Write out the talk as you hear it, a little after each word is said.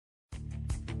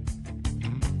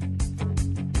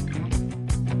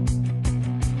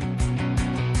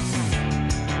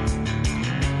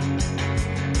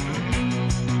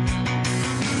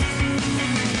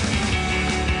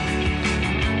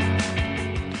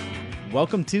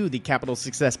Welcome to the Capital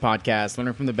Success Podcast,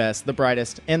 learning from the best, the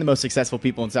brightest, and the most successful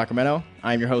people in Sacramento.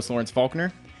 I'm your host, Lawrence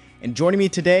Faulkner, and joining me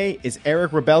today is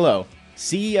Eric Rebello,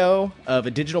 CEO of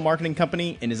a digital marketing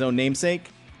company in his own namesake.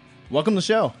 Welcome to the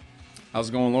show. How's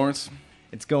it going, Lawrence?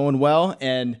 It's going well,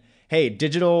 and hey,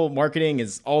 digital marketing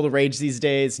is all the rage these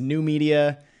days, new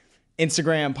media,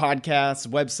 Instagram, podcasts,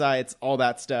 websites, all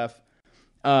that stuff.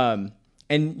 And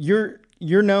you're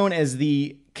known as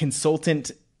the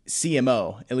consultant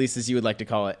CMO, at least as you would like to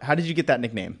call it. How did you get that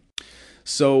nickname?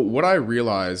 So what I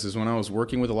realized is when I was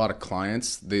working with a lot of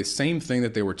clients, the same thing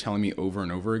that they were telling me over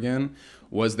and over again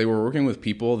was they were working with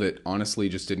people that honestly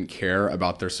just didn't care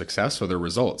about their success or their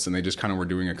results. And they just kind of were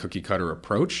doing a cookie cutter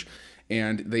approach.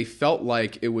 And they felt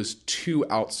like it was too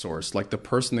outsourced, like the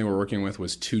person they were working with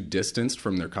was too distanced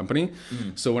from their company.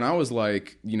 So when I was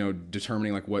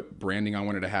determining like what branding I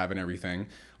wanted to have and everything,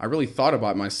 I really thought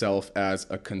about myself as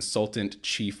a consultant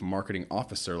chief marketing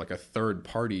officer, like a third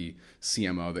party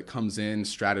CMO that comes in,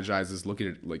 strategizes, look at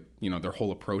it like, their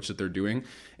whole approach that they're doing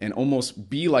and almost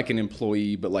be like an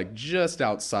employee, but like just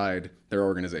outside their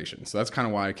organization. So that's kind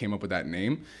of why I came up with that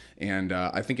name. And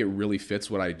I think it really fits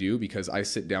what I do because I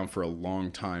sit down for a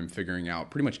long time figuring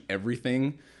out pretty much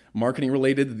everything marketing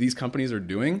related that these companies are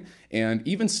doing. And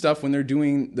even stuff when they're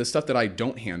doing the stuff that I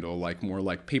don't handle, like more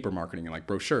like paper marketing and like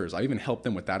brochures. I even help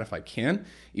them with that if I can,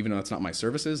 even though that's not my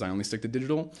services. I only stick to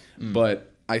digital.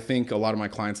 But I think a lot of my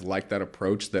clients like that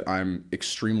approach that I'm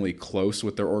extremely close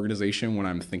with their organization when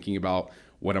I'm thinking about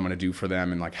what I'm going to do for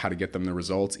them and like how to get them the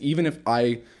results. Even if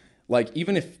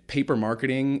paper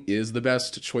marketing is the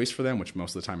best choice for them, which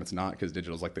most of the time it's not because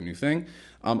digital is like the new thing,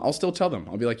 I'll still tell them.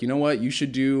 I'll be like, you know what, you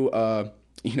should do,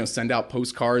 send out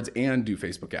postcards and do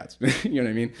Facebook ads. You know what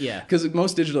I mean? Yeah. Because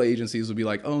most digital agencies will be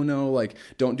like, oh no, like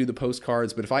don't do the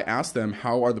postcards. But if I ask them,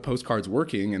 how are the postcards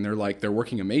working? And they're like, they're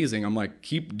working amazing. I'm like,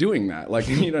 keep doing that. Like,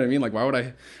 you know what I mean? Like, why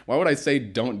would I say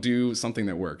don't do something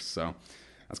that works? So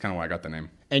that's kind of why I got the name.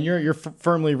 And you're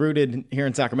firmly rooted here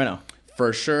in Sacramento.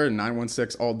 For sure,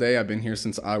 916 all day. I've been here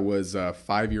since I was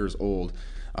 5 years old.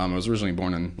 I was originally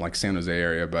born in like San Jose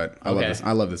area, but I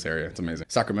love this area. It's amazing.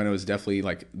 Sacramento is definitely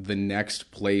like the next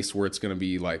place where it's going to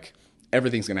be like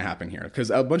everything's going to happen here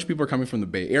because a bunch of people are coming from the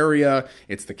Bay Area.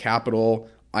 It's the capital.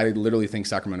 I literally think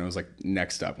Sacramento is like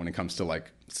next up when it comes to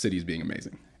like cities being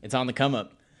amazing. It's on the come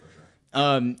up. For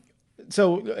sure.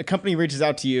 So a company reaches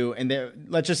out to you and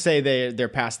let's just say they're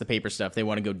past the paper stuff. They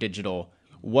want to go digital.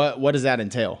 What does that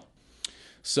entail?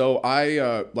 So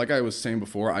I, like I was saying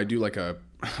before, I do like a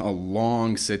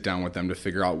long sit down with them to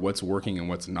figure out what's working and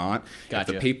what's not. Gotcha.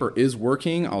 If the paper is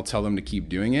working, I'll tell them to keep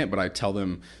doing it, but I tell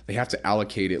them they have to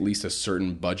allocate at least a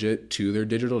certain budget to their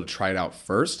digital to try it out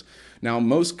first. Now,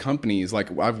 most companies,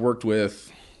 like I've worked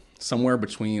with somewhere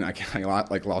between, I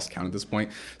lost count at this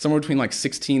point, somewhere between like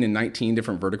 16 and 19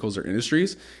 different verticals or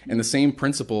industries. And the same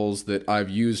principles that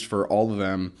I've used for all of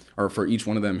them or for each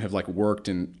one of them have like worked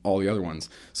in all the other ones.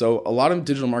 So a lot of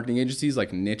digital marketing agencies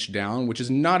like niche down, which is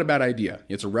not a bad idea.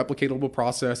 It's a replicatable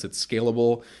process. It's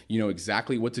scalable. You know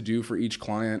exactly what to do for each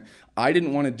client. I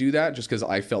didn't want to do that just because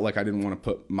I felt like I didn't want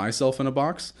to put myself in a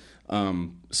box.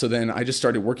 So then I just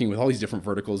started working with all these different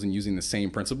verticals and using the same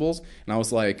principles. And I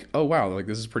was like, oh, wow, like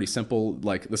this is pretty simple.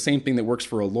 Like the same thing that works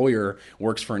for a lawyer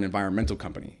works for an environmental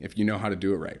company if you know how to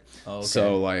do it right. Oh, okay.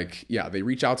 So like, yeah, they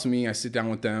reach out to me. I sit down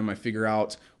with them. I figure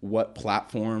out what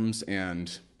platforms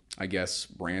and I guess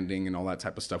branding and all that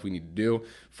type of stuff we need to do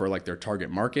for like their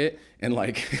target market. And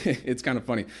like, it's kind of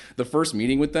funny. The first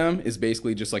meeting with them is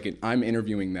basically just like I'm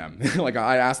interviewing them. Like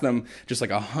I ask them just like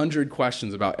 100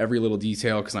 questions about every little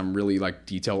detail because I'm really like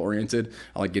detail oriented.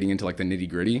 I like getting into like the nitty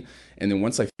gritty. And then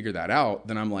once I figure that out,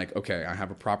 then I'm like, okay, I have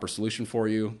a proper solution for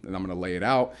you and I'm going to lay it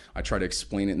out. I try to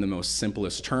explain it in the most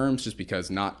simplest terms just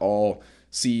because not all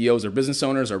CEOs or business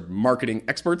owners are marketing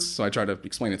experts. So I try to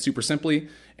explain it super simply.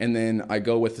 And then I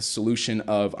go with the solution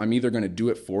of I'm either going to do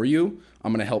it for you.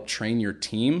 I'm going to help train your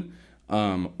team.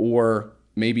 Or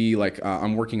maybe like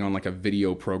I'm working on like a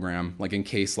video program, like in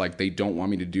case like they don't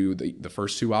want me to do the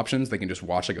first two options, they can just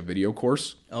watch like a video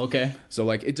course. Okay. So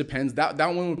like it depends. That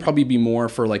one would probably be more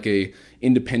for like a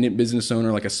independent business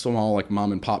owner, like a small like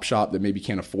mom and pop shop that maybe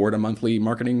can't afford a monthly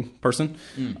marketing person.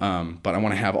 But I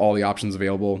want to have all the options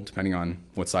available depending on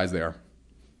what size they are.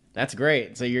 That's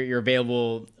great. So you're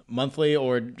available monthly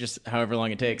or just however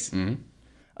long it takes.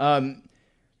 Mm-hmm.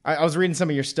 I was reading some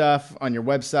of your stuff on your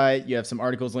website. You have some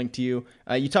articles linked to you.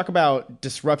 You talk about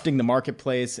disrupting the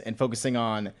marketplace and focusing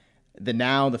on the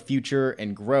now, the future,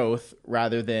 and growth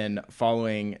rather than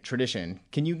following tradition.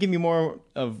 Can you give me more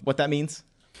of what that means?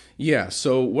 Yeah.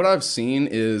 So what I've seen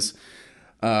is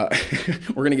We're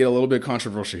going to get a little bit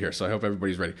controversial here, so I hope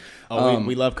everybody's ready.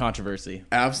 We love controversy.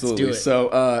 Absolutely. Let's do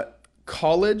it. So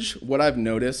college, what I've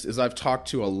noticed is I've talked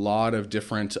to a lot of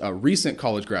different recent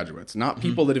college graduates, not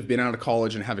people that have been out of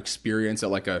college and have experience at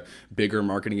like a bigger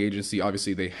marketing agency.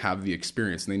 Obviously, they have the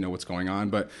experience and they know what's going on.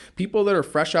 But people that are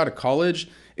fresh out of college,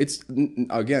 it's,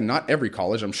 again, not every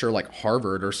college. I'm sure like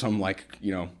Harvard or some like,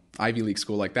 Ivy League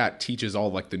school like that teaches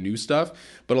all like the new stuff,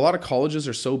 but a lot of colleges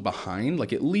are so behind,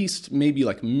 like at least maybe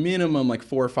like minimum like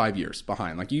 4 or 5 years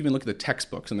behind. Like you even look at the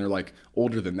textbooks and they're like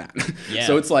older than that. Yeah.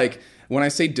 So it's like, when I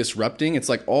say disrupting, it's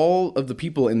like all of the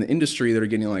people in the industry that are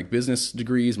getting like business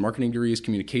degrees, marketing degrees,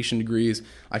 communication degrees,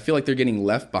 I feel like they're getting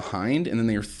left behind, and then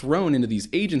they are thrown into these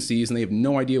agencies and they have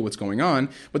no idea what's going on,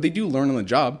 but they do learn on the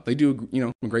job. They do,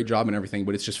 a great job and everything,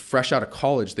 but it's just fresh out of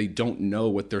college. They don't know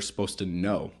what they're supposed to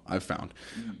know, I've found.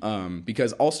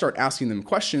 Because I'll start asking them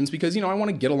questions because, I want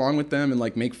to get along with them and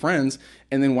like make friends.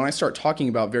 And then when I start talking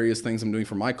about various things I'm doing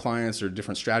for my clients or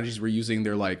different strategies we're using,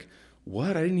 they're like,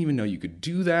 what? I didn't even know you could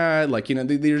do that. Like,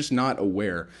 they're just not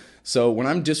aware. So when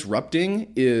I'm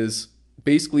disrupting is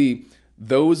basically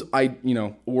those,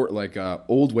 or like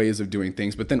old ways of doing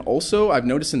things. But then also I've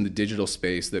noticed in the digital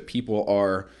space that people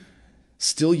are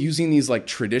still using these like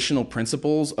traditional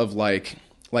principles of like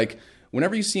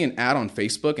whenever you see an ad on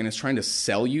Facebook and it's trying to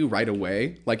sell you right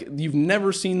away, like you've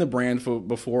never seen the brand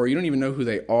before, you don't even know who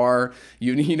they are,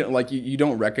 you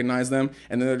don't recognize them,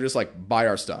 and then they're just like, buy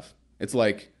our stuff. It's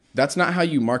like, that's not how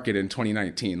you market in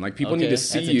 2019. Like people need to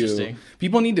see you.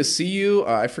 People need to see you.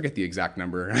 I forget the exact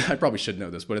number. I probably should know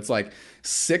this, but it's like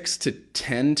 6 to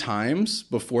 10 times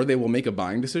before they will make a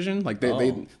buying decision. Like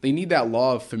they need that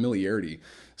law of familiarity.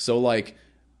 So like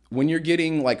when you're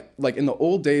getting like in the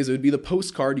old days, it would be the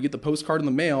postcard. You get the postcard in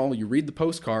the mail. You read the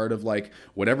postcard of like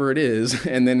whatever it is.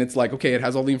 And then it's like, okay, it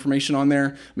has all the information on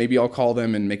there. Maybe I'll call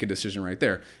them and make a decision right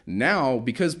there. Now,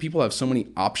 because people have so many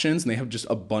options and they have just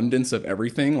abundance of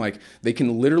everything, like they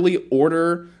can literally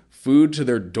order food to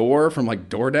their door from like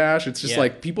DoorDash. It's just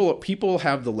like people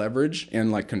have the leverage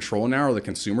and like control now, or the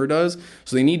consumer does.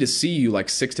 So they need to see you like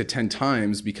 6 to 10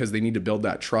 times because they need to build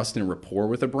that trust and rapport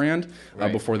with a brand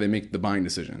before they make the buying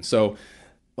decision. So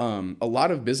a lot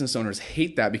of business owners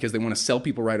hate that because they want to sell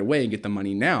people right away and get the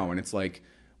money now. And it's like,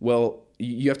 well,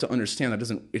 you have to understand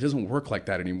that it doesn't work like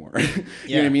that anymore.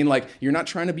 You know what I mean? Like you're not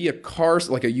trying to be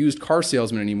a used car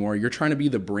salesman anymore. You're trying to be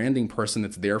the branding person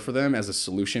that's there for them as a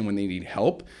solution when they need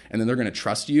help. And then they're going to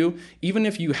trust you. Even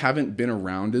if you haven't been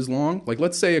around as long, like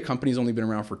let's say a company's only been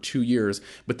around for 2 years,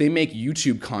 but they make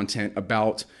YouTube content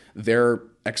about their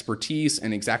expertise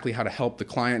and exactly how to help the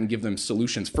client and give them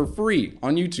solutions for free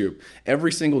on YouTube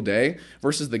every single day,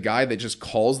 versus the guy that just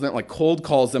calls them, like cold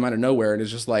calls them out of nowhere and is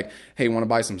just like, hey, want to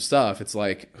buy some stuff? It's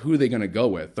like, who are they going to go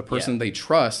with? The person they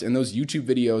trust, and those YouTube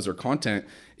videos or content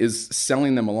is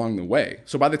selling them along the way.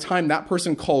 So by the time that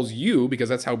person calls you, because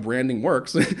that's how branding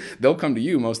works, they'll come to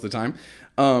you most of the time,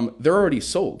 they're already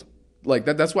sold. Like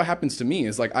that's what happens to me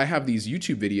is like I have these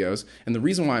YouTube videos, and the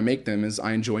reason why I make them is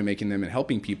I enjoy making them and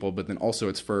helping people, but then also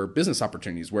it's for business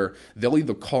opportunities where they'll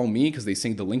either call me because they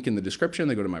see the link in the description,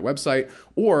 they go to my website,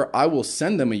 or I will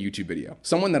send them a YouTube video.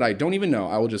 Someone that I don't even know,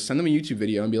 I will just send them a YouTube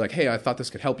video and be like, hey, I thought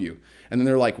this could help you. And then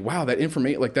they're like, wow, that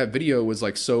information, like that video was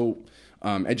like so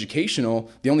educational.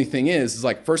 The only thing is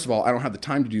like, first of all, I don't have the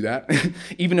time to do that.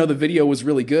 Even though the video was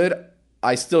really good,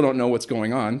 I still don't know what's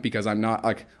going on because I'm not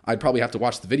like, I'd probably have to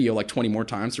watch the video like 20 more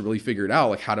times to really figure it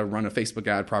out, like how to run a Facebook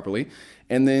ad properly.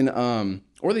 And then,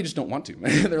 or they just don't want to.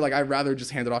 They're like, I'd rather just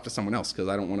hand it off to someone else because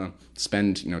I don't want to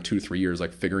spend, 2 to 3 years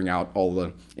like figuring out all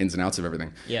the ins and outs of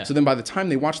everything. Yeah. So then by the time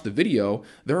they watch the video,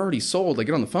 they're already sold. I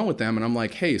get on the phone with them and I'm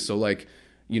like, hey, so like,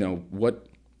 what,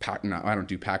 no, I don't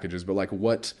do packages, but like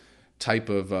what type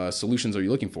of solutions are you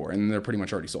looking for? And they're pretty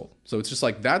much already sold. So it's just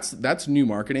like that's new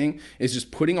marketing, is just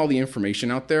putting all the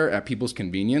information out there at people's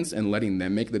convenience and letting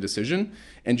them make the decision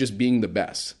and just being the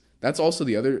best. That's also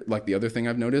the other thing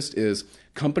I've noticed is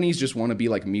companies just want to be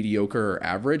like mediocre or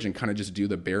average and kind of just do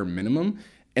the bare minimum,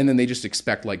 and then they just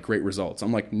expect like great results.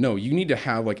 I'm like, no, you need to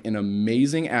have like an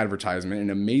amazing advertisement,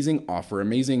 an amazing offer,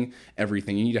 amazing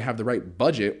everything. You need to have the right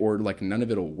budget or like none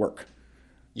of it'll work.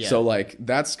 Yeah. So like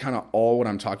that's kind of all what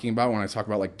I'm talking about when I talk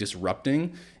about like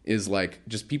disrupting, is like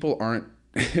just people aren't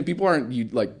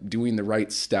like doing the right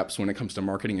steps when it comes to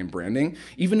marketing and branding.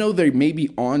 Even though they may be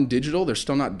on digital, they're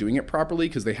still not doing it properly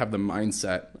because they have the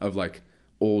mindset of like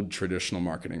old traditional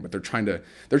marketing, but they're trying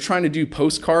to do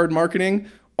postcard marketing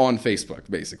on Facebook,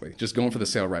 basically just going for the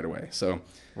sale right away. So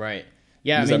right.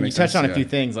 Yeah. I mean, you touched on a few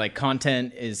things, like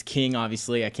content is king.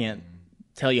 Obviously I can't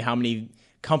tell you how many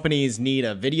companies need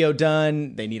a video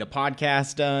done. They need a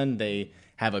podcast done. They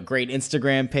have a great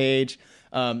Instagram page.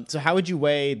 So how would you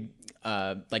weigh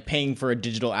like paying for a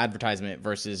digital advertisement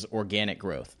versus organic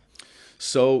growth?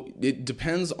 So it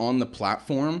depends on the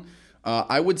platform.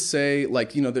 I would say,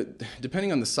 like,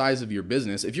 depending on the size of your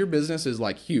business, if your business is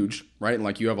like huge, right, and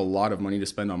like you have a lot of money to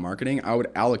spend on marketing, I would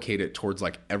allocate it towards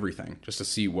like everything just to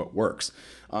see what works.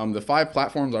 The 5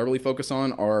 platforms I really focus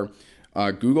on are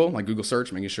Google, like Google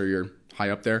search, making sure you're high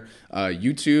up there,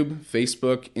 YouTube,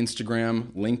 Facebook,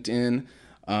 Instagram, LinkedIn.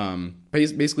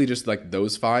 Basically just like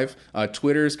those 5.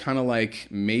 Twitter's kind of like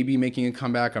maybe making a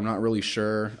comeback. I'm not really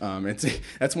sure.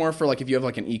 That's more for like if you have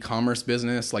like an e-commerce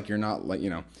business, like you're not like,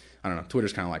 I don't know.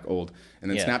 Twitter's kind of like old.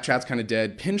 And then Snapchat's kind of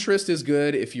dead. Pinterest is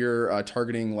good if you're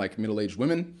targeting like middle-aged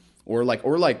women or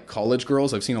like college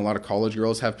girls. I've seen a lot of college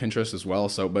girls have Pinterest as well.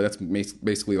 But that's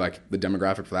basically like the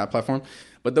demographic for that platform.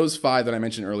 But those 5 that I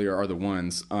mentioned earlier are the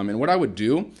ones. And what I would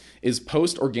do is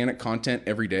post organic content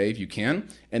every day if you can,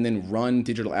 and then run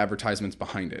digital advertisements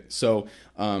behind it. So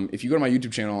if you go to my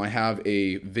YouTube channel, I have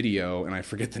a video, and I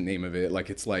forget the name of it. Like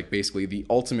it's like basically the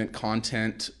ultimate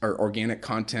content or organic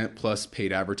content plus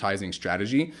paid advertising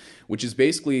strategy, which is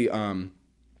basically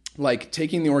like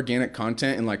taking the organic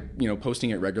content and like, posting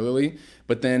it regularly,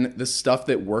 but then the stuff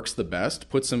that works the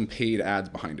best, put some paid ads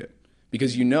behind it.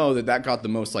 Because that got the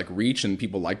most like reach and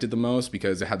people liked it the most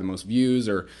because it had the most views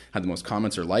or had the most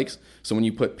comments or likes. So when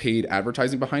you put paid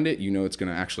advertising behind it, it's going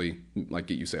to actually like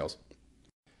get you sales.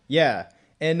 Yeah.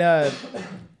 And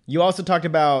you also talked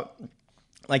about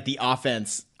like the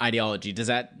offense ideology. Does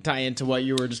that tie into what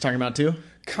you were just talking about too?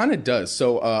 Kind of does.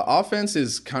 So offense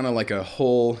is kind of like a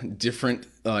whole different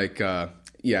like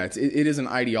it is an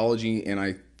ideology, and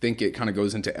I think it kind of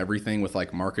goes into everything with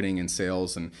like marketing and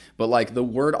sales, but like the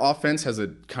word offense has a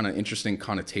kind of interesting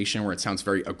connotation where it sounds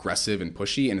very aggressive and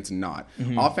pushy, and it's not.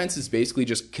 Mm-hmm. Offense is basically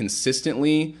just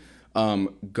consistently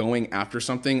going after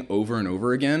something over and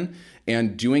over again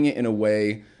and doing it in a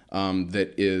way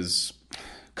that is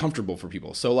comfortable for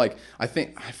people. So like I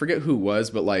forget who it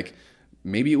was, but like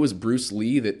maybe it was Bruce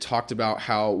Lee that talked about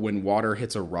how when water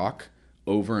hits a rock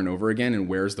over and over again and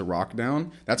wears the rock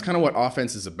down, that's kind of what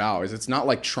offense is about. Is it's not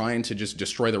like trying to just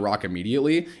destroy the rock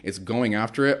immediately. It's going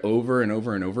after it over and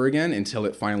over and over again until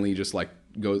it finally just like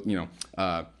goes,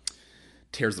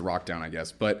 tears the rock down, I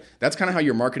guess. But that's kind of how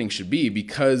your marketing should be,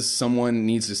 because someone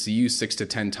needs to see you 6 to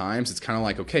 10 times. It's kind of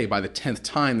like, okay, by the 10th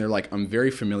time, they're like, I'm very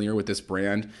familiar with this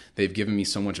brand. They've given me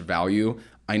so much value.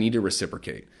 I need to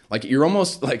reciprocate. Like you're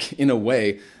almost like, in a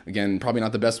way, again, probably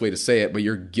not the best way to say it, but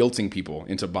you're guilting people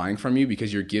into buying from you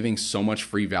because you're giving so much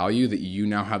free value that you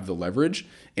now have the leverage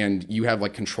and you have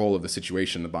like control of the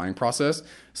situation, the buying process.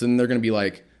 So then they're going to be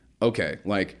like, okay,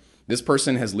 like this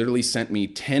person has literally sent me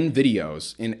 10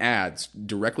 videos in ads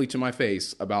directly to my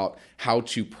face about how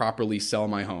to properly sell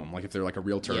my home. Like if they're like a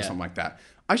realtor or something like that.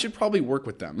 I should probably work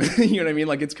with them. You know what I mean?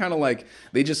 Like it's kind of like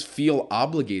they just feel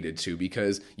obligated to,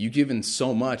 because you've given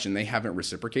so much and they haven't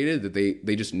reciprocated, that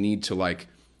they just need to like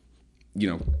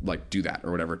do that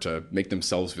or whatever to make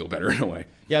themselves feel better in a way.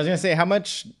 Yeah, I was gonna say, how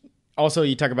much. Also,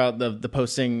 you talk about the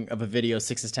posting of a video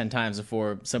 6 to 10 times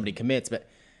before somebody commits, but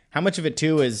how much of it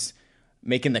too is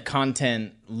making the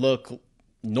content look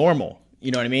normal?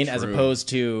 You know what I mean? True. As opposed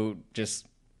to just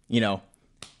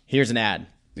here's an ad.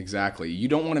 Exactly. You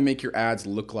don't want to make your ads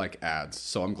look like ads.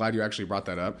 So I'm glad you actually brought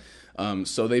that up.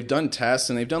 So they've done tests,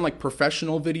 and they've done like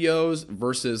professional videos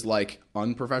versus like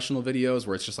unprofessional videos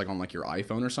where it's just like on like your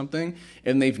iPhone or something.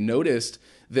 And they've noticed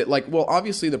that like, well,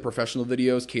 obviously the professional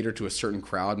videos cater to a certain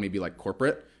crowd, maybe like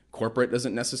corporate. Corporate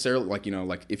doesn't necessarily like,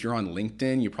 like if you're on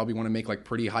LinkedIn, you probably want to make like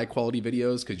pretty high quality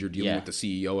videos because you're dealing with the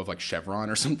CEO of like Chevron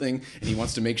or something, and he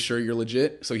wants to make sure you're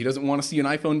legit. So he doesn't want to see an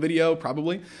iPhone video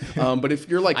probably. But if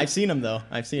you're like, I've seen him though.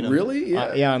 I've seen him. Really?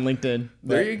 Yeah. Yeah, on LinkedIn.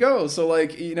 There you go. So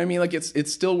like, what I mean? Like it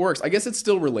still works. I guess it's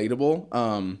still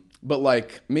relatable. But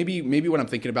like maybe what I'm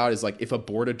thinking about is like if a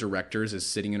board of directors is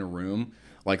sitting in a room,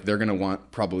 like they're going to want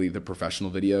probably the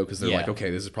professional video because they're like, okay,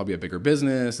 this is probably a bigger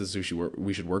business. This is who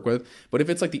we should work with. But if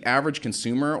it's like the average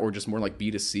consumer or just more like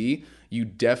B2C, you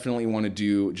definitely want to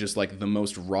do just like the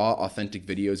most raw, authentic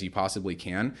videos you possibly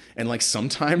can. And like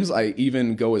sometimes I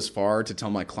even go as far to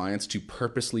tell my clients to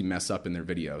purposely mess up in their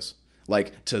videos.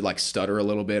 Like to like stutter a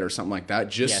little bit or something like that,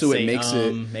 just so it makes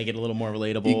make it a little more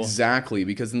relatable. Exactly,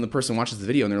 because then the person watches the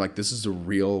video and they're like, this is a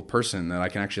real person that I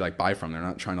can actually like buy from. They're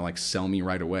not trying to like sell me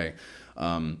right away.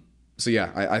 So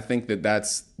yeah, I think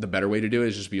that's the better way to do it,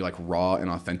 is just be like raw and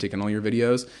authentic in all your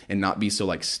videos and not be so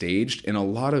like staged. And a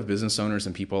lot of business owners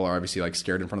and people are obviously like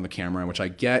scared in front of the camera, which I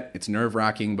get. It's nerve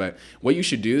wracking, but what you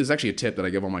should do is actually a tip that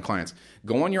I give all my clients.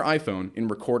 Go on your iPhone and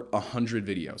record 100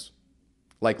 videos.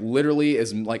 Like literally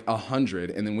is like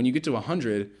 100. And then when you get to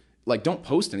 100, like, don't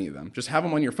post any of them. Just have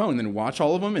them on your phone and then watch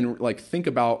all of them and like think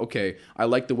about, okay, I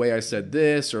like the way I said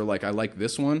this, or like I like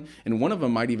this one. And one of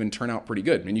them might even turn out pretty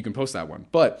good and you can post that one.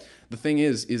 But the thing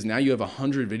is now you have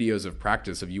 100 videos of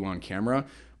practice of you on camera.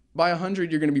 By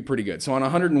 100, you're going to be pretty good. So on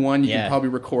 101, you can probably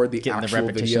record the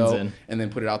actual video and then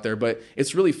put it out there. But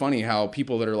it's really funny how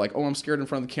people that are like, oh, I'm scared in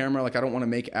front of the camera, like I don't want to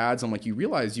make ads. I'm like, you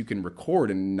realize you can record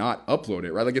and not upload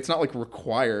it, right? Like it's not like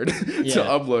required to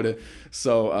upload it.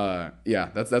 So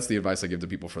that's the advice I give to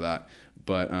people for that.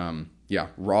 But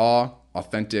raw,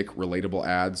 authentic, relatable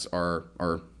ads are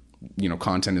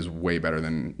content is way better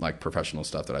than like professional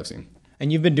stuff that I've seen.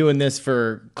 And you've been doing this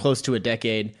for close to a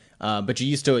decade. But you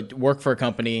used to work for a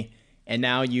company, and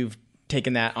now you've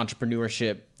taken that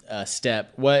entrepreneurship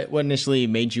step. What initially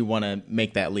made you want to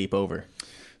make that leap over?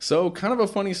 So kind of a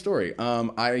funny story.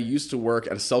 I used to work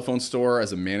at a cell phone store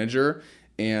as a manager,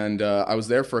 and I was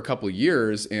there for a couple of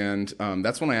years, and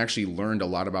that's when I actually learned a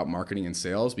lot about marketing and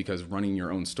sales, because running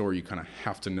your own store, you kind of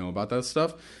have to know about that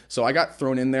stuff. So I got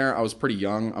thrown in there. I was pretty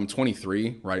young. I'm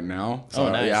 23 right now. So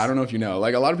nice. Yeah, I don't know if you know.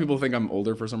 Like a lot of people think I'm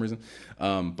older for some reason,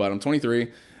 but I'm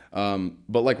 23.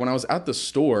 But like when I was at the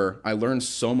store, I learned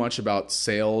so much about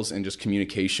sales and just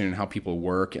communication and how people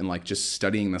work, and like just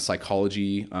studying the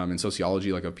psychology and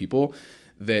sociology like of people,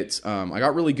 that I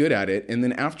got really good at it. And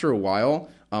then after a while,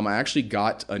 I actually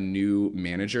got a new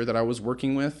manager that I was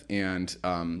working with, and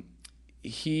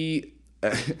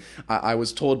I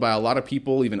was told by a lot of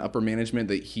people, even upper management,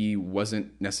 that he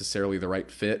wasn't necessarily the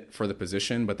right fit for the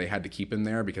position, but they had to keep him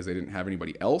there because they didn't have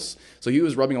anybody else. So he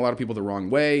was rubbing a lot of people the wrong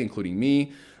way, including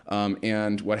me.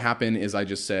 And what happened is I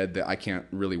just said that I can't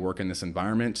really work in this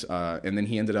environment. And then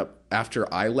he ended up,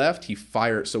 after I left, he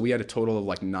fired. So we had a total of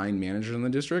like 9 managers in the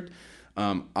district.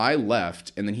 I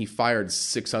left, and then he fired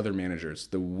 6 other managers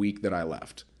the week that I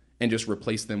left and just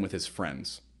replaced them with his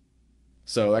friends.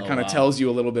 So that kind of tells you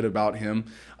a little bit about him.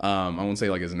 I won't say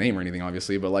like his name or anything,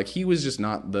 obviously, but like he was just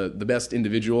not the best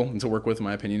individual to work with, in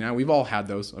my opinion. Now we've all had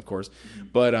those, of course,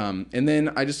 but and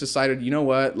then I just decided, you know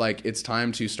what, like it's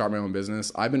time to start my own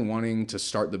business. I've been wanting to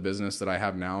start the business that I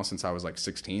have now since I was like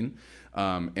 16,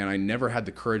 and I never had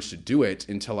the courage to do it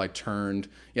until I turned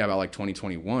about like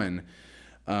 2021.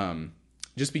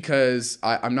 Just because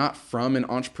I'm not from an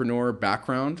entrepreneur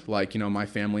background, like, my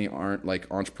family aren't like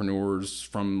entrepreneurs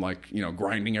from like,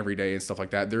 grinding every day and stuff like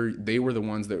that. They were the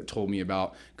ones that told me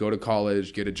about go to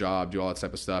college, get a job, do all that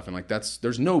type of stuff. And like,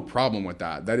 there's no problem with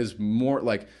that. That is more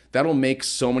like, that'll make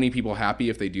so many people happy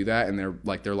if they do that, and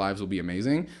their lives will be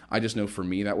amazing. I just know for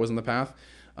me, that wasn't the path.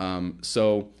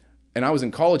 And I was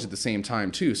in college at the same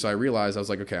time too. So I realized, I was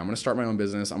like, okay, I'm going to start my own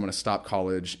business. I'm going to stop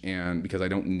college, and because I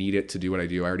don't need it to do what I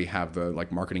do. I already have the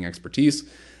like marketing expertise.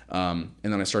 And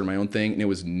then I started my own thing, and it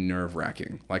was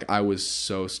nerve-wracking. Like I was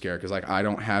so scared because like I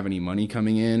don't have any money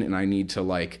coming in, and I need to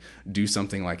like do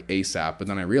something like ASAP. But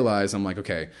then I realized, I'm like,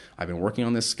 okay, I've been working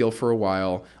on this skill for a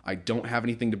while. I don't have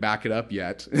anything to back it up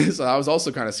yet. So I was also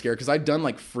kind of scared because I'd done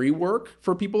like free work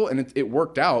for people, and it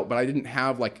worked out, but I didn't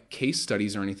have like case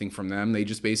studies or anything from them. They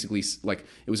just basically like,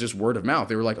 it was just word of mouth.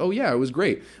 They were like, oh yeah, it was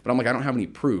great. But I'm like, I don't have any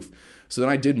proof. So then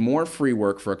I did more free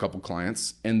work for a couple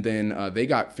clients, and then they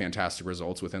got fantastic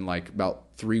results within like about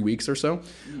 3 weeks or so.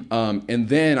 And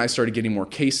then I started getting more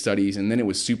case studies, and then it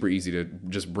was super easy to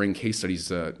just bring case studies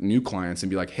to new clients and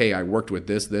be like, hey, I worked with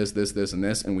this, and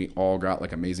this, and we all got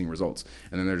like amazing results.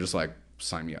 And then they're just like,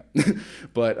 sign me up.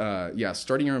 But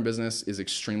starting your own business is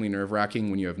extremely nerve-wracking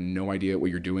when you have no idea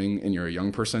what you're doing, and you're a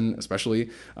young person, especially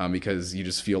because you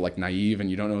just feel like naive and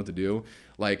you don't know what to do.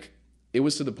 Like, it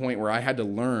was to the point where I had to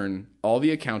learn all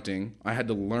the accounting. I had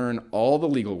to learn all the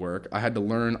legal work. I had to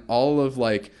learn all of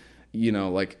like, it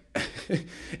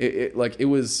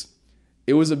was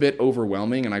a bit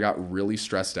overwhelming, and I got really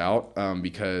stressed out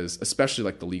because especially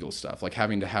like the legal stuff, like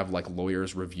having to have like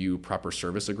lawyers review proper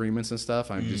service agreements and stuff.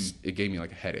 It gave me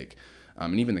like a headache.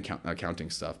 And even the accounting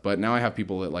stuff. But now I have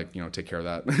people that like, take care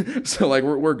of that. So like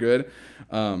we're good.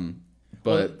 But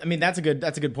well, I mean, that's a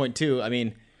good point too. I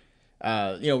mean,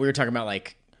 we were talking about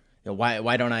like,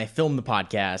 why don't I film the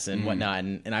podcast and whatnot?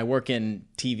 And I work in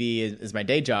TV as my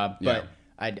day job, but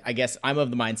I guess I'm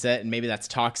of the mindset, and maybe that's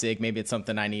toxic. Maybe it's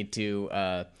something I need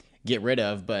to get rid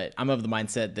of, but I'm of the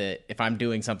mindset that if I'm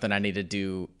doing something, I need to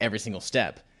do every single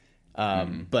step.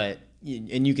 But,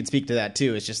 and you can speak to that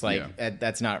too. It's just like,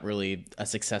 that's not really a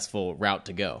successful route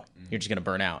to go. You're just going to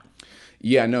burn out.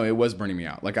 Yeah, no, it was burning me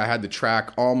out. Like I had to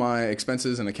track all my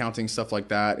expenses and accounting stuff like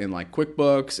that in like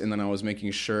QuickBooks, and then I was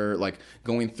making sure like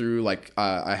going through like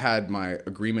I had my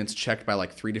agreements checked by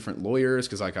like 3 different lawyers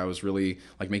because like I was really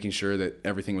like making sure that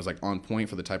everything was like on point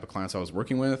for the type of clients I was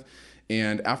working with.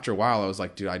 And after a while, I was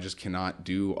like, dude, I just cannot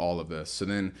do all of this. So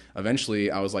then eventually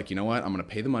I was like, you know what? I'm going to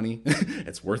pay the money.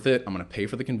 It's worth it. I'm going to pay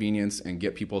for the convenience and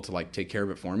get people to like take care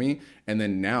of it for me. And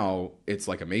then now it's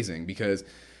like amazing because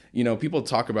people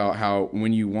talk about how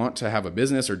when you want to have a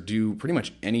business or do pretty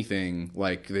much anything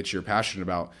like that you're passionate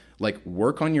about, like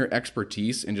work on your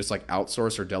expertise and just like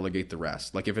outsource or delegate the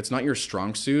rest. Like if it's not your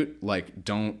strong suit, like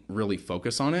don't really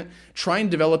focus on it. Try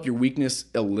and develop your weakness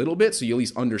a little bit so you at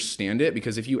least understand it,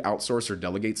 because if you outsource or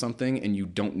delegate something and you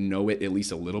don't know it at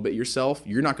least a little bit yourself,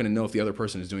 you're not going to know if the other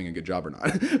person is doing a good job or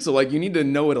not. So like you need to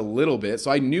know it a little bit. So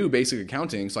I knew basic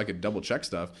accounting so I could double check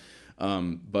stuff.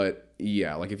 But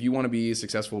yeah, like if you want to be a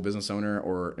successful business owner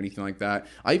or anything like that,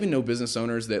 I even know business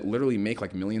owners that literally make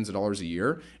like millions of dollars a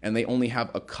year and they only have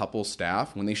a couple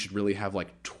staff when they should really have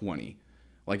like 20.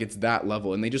 Like it's that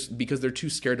level, and they just, because they're too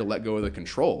scared to let go of the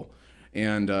control.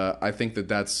 And I think that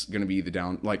that's going to be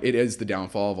it is the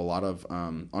downfall of a lot of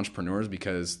entrepreneurs,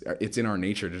 because it's in our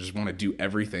nature to just want to do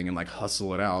everything and like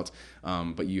hustle it out.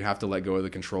 But you have to let go of the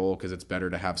control, because it's better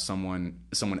to have someone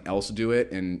else do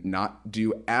it and not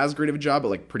do as great of a job, but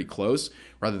like pretty close,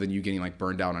 rather than you getting like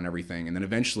burned out on everything. And then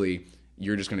eventually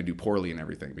you're just going to do poorly in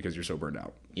everything because you're so burned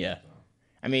out. Yeah.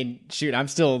 I mean, shoot, I'm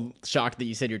still shocked that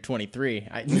you said you're 23.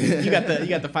 You got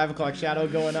the 5 o'clock shadow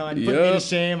going on. You put me to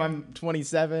shame. I'm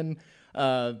 27.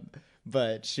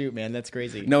 But shoot, man, that's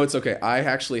crazy. No, it's okay. I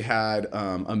actually had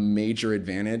a major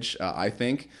advantage, I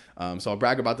think. So I'll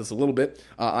brag about this a little bit.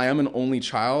 I am an only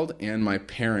child, and my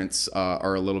parents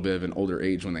are a little bit of an older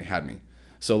age when they had me.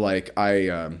 So like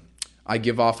I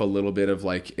give off a little bit of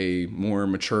like a more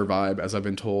mature vibe, as I've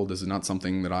been told. This is not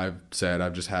something that I've said.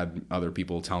 I've just had other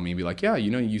people tell me, be like, yeah,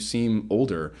 you seem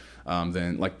older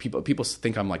than like people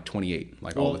think I'm like 28,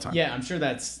 like all the time. Yeah, I'm sure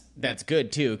that's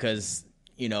good too, because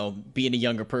being a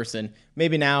younger person,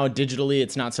 maybe now digitally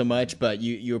it's not so much, but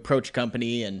you approach a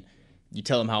company and you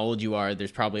tell them how old you are,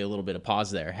 there's probably a little bit of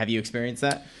pause there. Have you experienced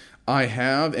that? I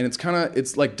have, and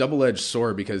it's like double-edged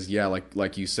sword, because yeah,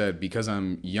 like you said, because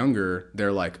I'm younger,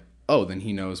 they're like, oh, then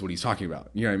he knows what he's talking about.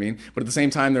 You know what I mean? But at the same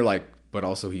time, they're like, but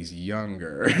also he's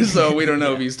younger, so we don't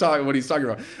know if what he's talking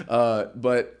about.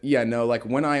 But yeah, no, like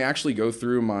when I actually go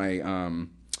through my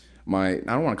I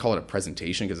don't want to call it a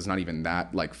presentation, because it's not even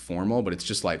that like formal, but it's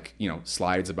just like,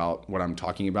 slides about what I'm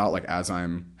talking about, like as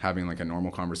I'm having like a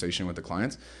normal conversation with the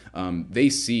clients. They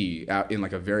see in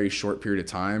like a very short period of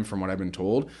time, from what I've been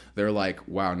told, they're like,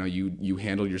 wow, no, you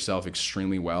handled yourself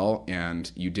extremely well,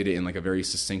 and you did it in like a very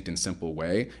succinct and simple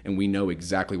way, and we know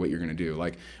exactly what you're going to do.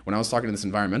 Like when I was talking to this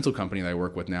environmental company that I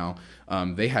work with now,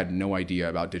 they had no idea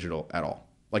about digital at all.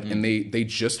 Like, and they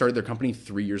just started their company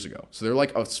 3 years ago. So they're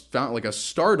like a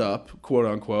startup, quote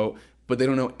unquote, but they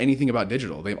don't know anything about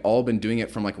digital. They've all been doing it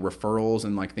from like referrals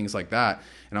and like things like that.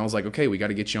 And I was like, okay, we got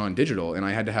to get you on digital. And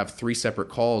I had to have 3 separate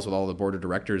calls with all the board of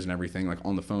directors and everything, like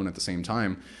on the phone at the same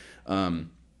time,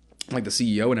 like the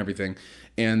CEO and everything.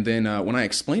 And then when I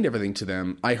explained everything to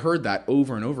them, I heard that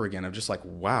over and over again of just like,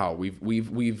 wow,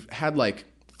 we've had like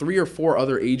 3 or 4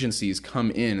 other agencies come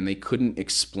in, and they couldn't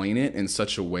explain it in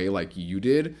such a way like you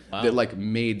did. Wow. That like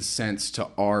made sense to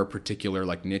our particular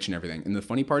like niche and everything. And the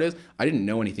funny part is, I didn't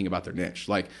know anything about their niche.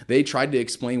 Like they tried to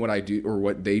explain what I do or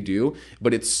what they do,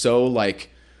 but it's so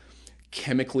like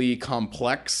chemically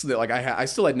complex that like I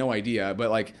still had no idea.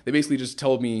 But like they basically just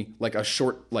told me like a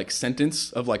short like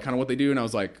sentence of like kind of what they do, and I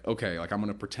was like, okay, like I'm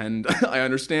gonna pretend I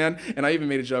understand. And I even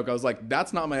made a joke. I was like,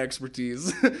 that's not my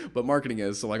expertise, but marketing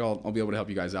is. So like I'll be able to help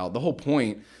you guys out. The whole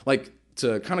point, like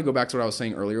to kind of go back to what I was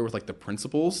saying earlier with like the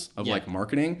principles of like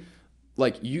marketing,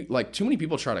 like too many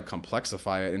people try to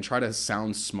complexify it and try to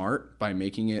sound smart by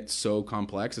making it so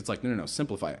complex. It's like no,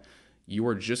 simplify it. You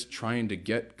are just trying to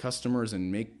get customers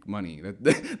and make money.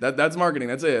 That's marketing.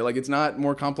 That's it. Like it's not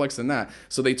more complex than that.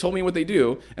 So they told me what they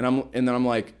do, and then I'm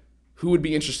like, who would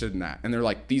be interested in that? And they're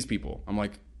like, these people. I'm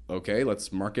like, okay,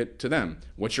 let's market to them.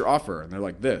 What's your offer? And they're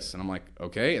like, this. And I'm like,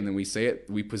 okay. And then we say it,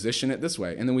 we position it this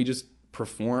way, and then we just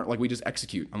perform, like we just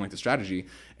execute on like the strategy.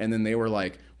 And then they were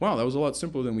like, wow, that was a lot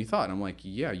simpler than we thought. And I'm like,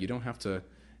 yeah, you don't have to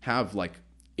have like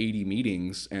 80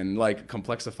 meetings and like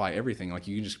complexify everything. Like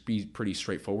you can just be pretty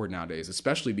straightforward nowadays,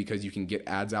 especially because you can get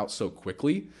ads out so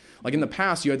quickly. Like in the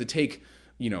past, you had to take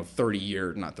 30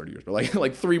 years, not 30 years, but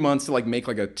like 3 months to like make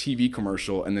like a TV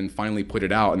commercial and then finally put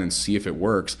it out and then see if it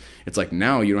works. It's like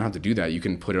now you don't have to do that. You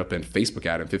can put it up in Facebook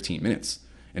ad in 15 minutes.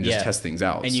 and just test things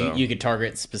out. And you could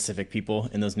target specific people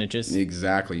in those niches.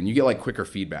 Exactly. And you get like quicker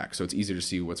feedback. So it's easier to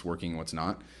see what's working and what's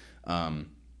not.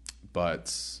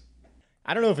 But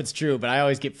I don't know if it's true, but I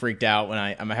always get freaked out when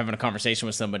I'm having a conversation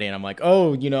with somebody and I'm like,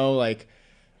 oh, like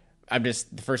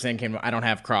the first thing came, I don't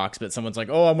have Crocs, but someone's like,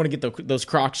 oh, I want to get those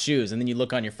Crocs shoes. And then you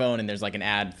look on your phone and there's like an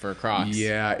ad for Crocs.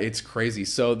 Yeah, it's crazy.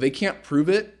 So they can't prove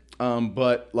it.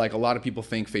 But like a lot of people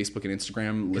think Facebook and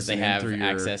Instagram listen they have through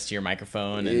access to your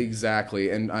microphone.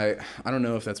 Exactly. And I don't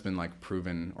know if that's been like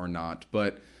proven or not,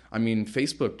 but I mean,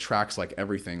 Facebook tracks like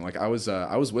everything. Like I was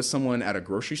with someone at a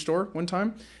grocery store one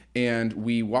time, and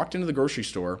we walked into the grocery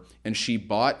store and she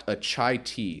bought a chai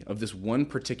tea of this one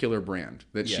particular brand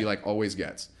that she like always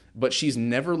gets. But she's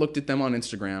never looked at them on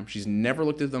Instagram. She's never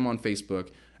looked at them on Facebook.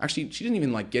 Actually, she didn't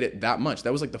even like get it that much.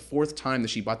 That was like the fourth time that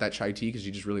she bought that chai tea because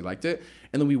she just really liked it.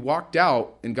 And then we walked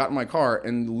out and got in my car,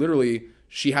 and literally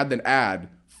she had an ad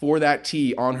for that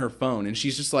tea on her phone. And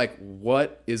she's just like,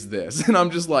 what is this? And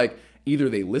I'm just like, either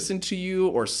they listen to you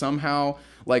or somehow,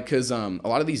 like, because a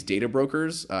lot of these data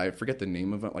brokers, I forget the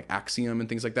name of it, like Axiom and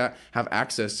things like that, have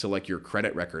access to like your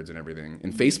credit records and everything.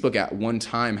 And Facebook at one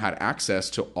time had access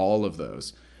to all of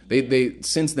those. They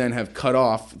since then have cut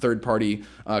off third-party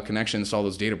connections to all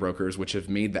those data brokers, which have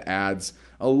made the ads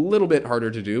a little bit harder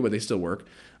to do, but they still work,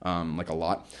 like a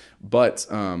lot. But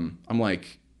I'm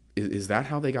like, is that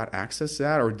how they got access to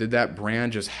that? Or did that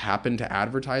brand just happen to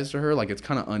advertise to her? Like, it's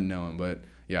kind of unknown, but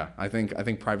yeah, I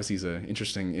think privacy is an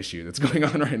interesting issue that's going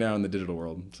on right now in the digital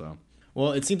world. So,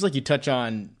 well, it seems like you touch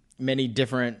on many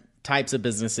different types of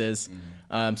businesses.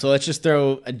 Mm-hmm. So let's just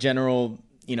throw a general,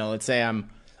 let's say I'm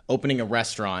opening a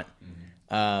restaurant.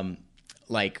 Mm-hmm.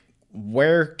 Like,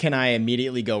 where can I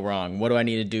immediately go wrong? What do I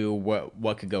need to do?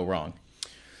 What could go wrong?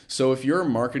 So if you're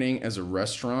marketing as a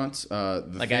restaurant, I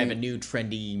have a new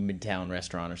trendy Midtown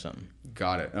restaurant or something.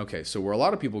 Got it. Okay. So where a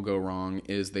lot of people go wrong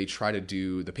is they try to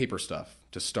do the paper stuff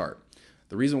to start.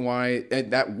 The reason why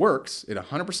that works, it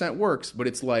 100% works, but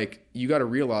it's like you got to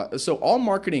realize, so all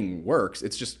marketing works,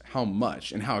 it's just how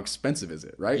much and how expensive is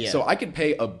it, right? Yeah. So I could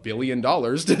pay $1 billion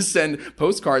to send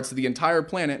postcards to the entire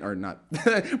planet, or not,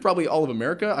 probably all of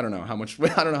America. I don't know how much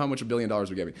 $1 billion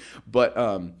would get me, but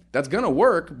that's going to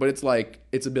work, but it's like,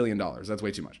 it's $1 billion. That's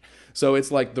way too much. So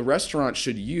it's like the restaurant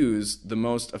should use the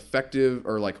most effective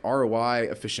or like ROI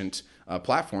efficient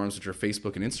platforms, which are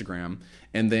Facebook and Instagram.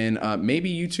 And then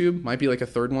maybe YouTube might be like a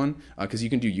third one, because you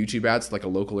can do YouTube ads like a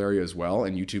local area as well.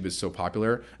 And YouTube is so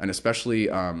popular. And especially,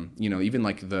 even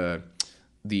like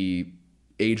the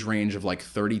age range of like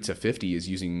 30 to 50 is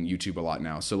using YouTube a lot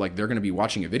now. So like they're going to be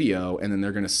watching a video and then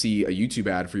they're going to see a YouTube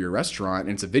ad for your restaurant.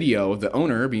 And it's a video of the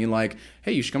owner being like,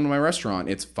 hey, you should come to my restaurant.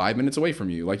 It's 5 minutes away from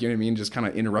you. Like, you know what I mean? Just kind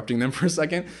of interrupting them for a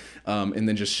second. And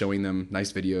then just showing them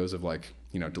nice videos of like,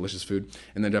 delicious food.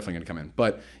 And they're definitely going to come in.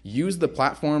 But use the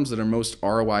platforms that are most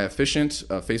ROI efficient,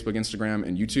 Facebook, Instagram,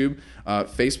 and YouTube.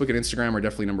 Facebook and Instagram are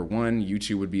definitely number one.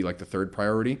 YouTube would be like the third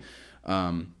priority.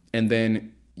 And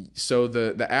then so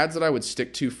the ads that I would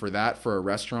stick to for that, for a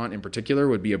restaurant in particular,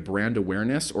 would be a brand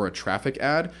awareness or a traffic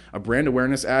ad. A brand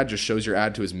awareness ad just shows your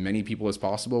ad to as many people as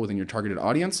possible within your targeted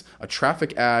audience. A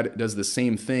traffic ad does the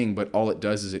same thing, but all it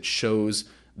does is it shows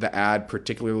the ad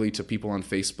particularly to people on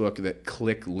Facebook that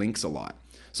click links a lot.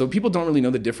 So people don't really know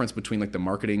the difference between like the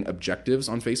marketing objectives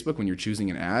on Facebook when you're choosing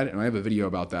an ad. And I have a video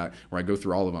about that where I go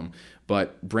through all of them.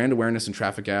 But brand awareness and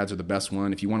traffic ads are the best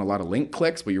one. If you want a lot of link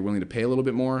clicks, but you're willing to pay a little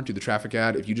bit more, do the traffic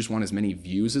ad. If you just want as many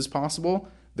views as possible,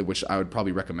 which I would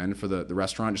probably recommend for the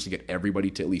restaurant just to get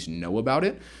everybody to at least know about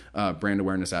it, brand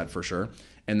awareness ad for sure.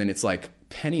 And then it's like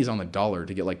pennies on the dollar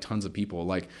to get like tons of people.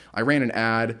 Like I ran an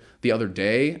ad the other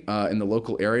day in the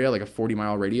local area, like a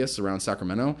 40-mile radius around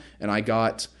Sacramento, and I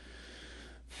got,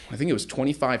 I think it was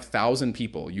 25,000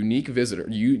 people, unique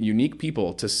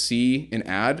people to see an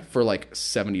ad for like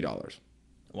 $70.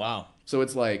 Wow. So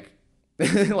it's like,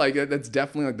 like that's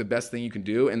definitely like the best thing you can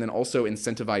do. And then also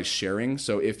incentivize sharing.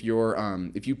 So if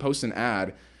you post an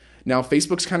ad, now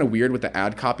Facebook's kind of weird with the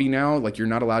ad copy now. Like you're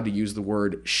not allowed to use the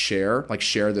word share, like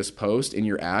share this post in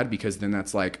your ad, because then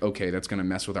that's like, okay, that's going to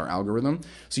mess with our algorithm.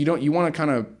 So you want to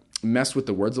kind of mess with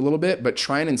the words a little bit, but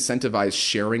try and incentivize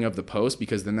sharing of the post,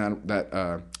 because then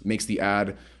that makes the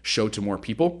ad show to more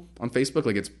people on Facebook.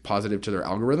 Like it's positive to their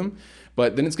algorithm,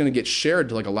 but then it's going to get shared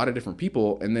to like a lot of different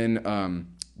people. And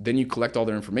then you collect all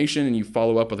their information and you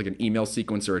follow up with like an email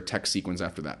sequence or a text sequence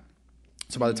after that.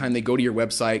 So by the time they go to your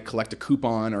website, collect a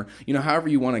coupon, or however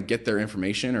you want to get their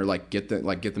information, or get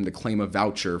them to claim a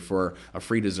voucher for a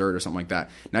free dessert or something like that.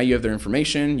 Now you have their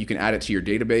information, you can add it to your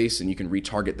database, and you can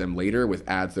retarget them later with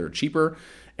ads that are cheaper.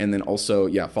 And then also,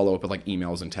 follow up with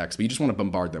emails and texts. But you just want to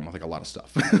bombard them with a lot of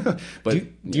stuff. But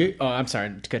I'm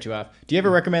sorry to cut you off. Do you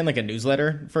ever recommend a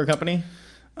newsletter for a company?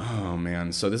 Oh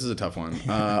man, so this is a tough one.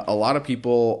 A lot of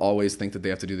people always think that they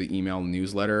have to do the email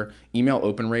newsletter. Email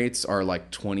open rates are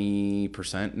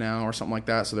 20% now or something like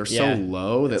that. So they're so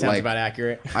low that sounds about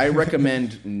accurate. I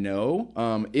recommend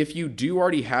no. If you do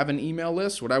already have an email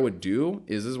list, what I would do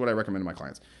is this is what I recommend to my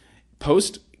clients.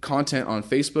 Post content on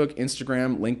Facebook,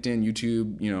 Instagram, LinkedIn,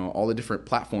 YouTube, all the different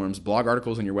platforms, blog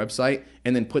articles on your website,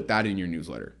 and then put that in your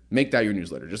newsletter. Make that your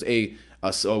newsletter. Just a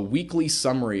weekly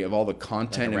summary of all the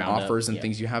content and offers and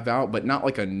things you have out, but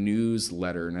not a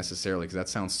newsletter necessarily, because that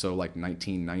sounds so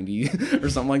 1990 or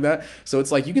something like that. So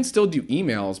it's you can still do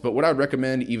emails, but what I would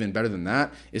recommend even better than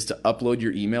that is to upload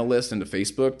your email list into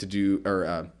Facebook to do,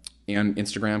 and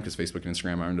Instagram, because Facebook and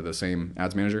Instagram are under the same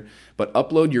ads manager, but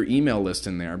upload your email list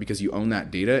in there because you own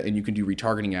that data and you can do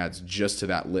retargeting ads just to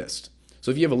that list.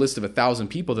 So if you have a list of 1,000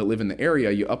 people that live in the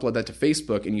area, you upload that to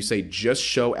Facebook and you say, just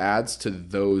show ads to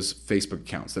those Facebook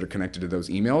accounts that are connected to those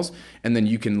emails. And then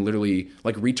you can literally,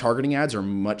 retargeting ads are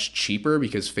much cheaper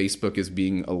because Facebook is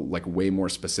being way more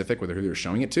specific with who they're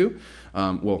showing it to.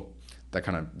 That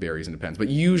kind of varies and depends. But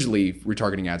usually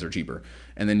retargeting ads are cheaper.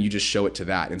 And then you just show it to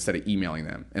that instead of emailing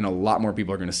them. And a lot more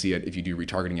people are going to see it if you do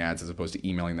retargeting ads as opposed to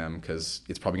emailing them, because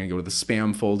it's probably going to go to the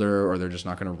spam folder, or they're just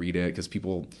not going to read it, because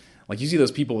people, you see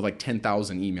those people with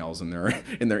 10,000 emails in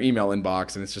their email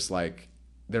inbox, and it's just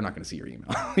they're not going to see your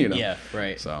email. Yeah,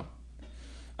 right. So.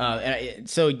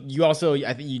 So you also,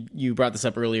 I think you brought this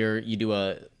up earlier, you do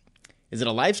is it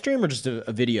a live stream or just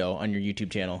a video on your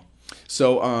YouTube channel?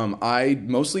 So I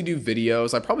mostly do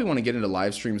videos. I probably want to get into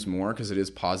live streams more because it is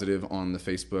positive on the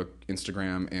Facebook,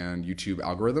 Instagram, and YouTube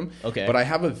algorithm. Okay. But I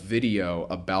have a video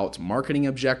about marketing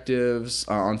objectives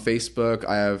on Facebook.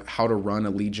 I have how to run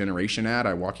a lead generation ad.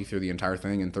 I walk you through the entire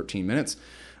thing in 13 minutes.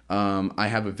 I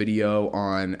have a video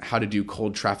on how to do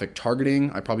cold traffic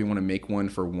targeting. I probably want to make one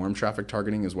for warm traffic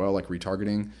targeting as well,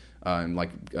 retargeting. And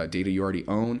data you already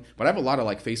own. But I have a lot of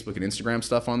Facebook and Instagram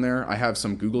stuff on there. I have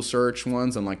some Google search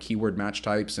ones on keyword match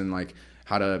types and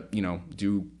how to,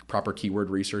 do proper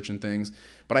keyword research and things.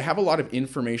 But I have a lot of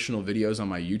informational videos on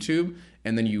my YouTube,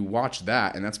 and then you watch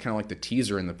that, and that's kind of the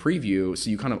teaser and the preview, so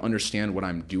you kind of understand what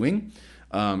I'm doing.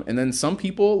 And then some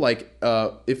people,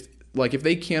 if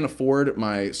they can't afford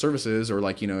my services, or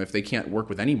if they can't work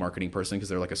with any marketing person because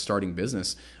they're a starting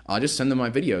business, I'll just send them my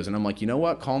videos, and I'm you know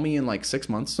what, call me in 6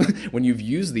 months when you've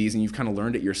used these and you've kind of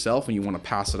learned it yourself and you want to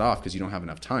pass it off because you don't have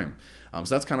enough time.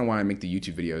 So that's kind of why I make the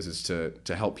YouTube videos, is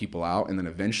to help people out. And then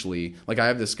eventually, I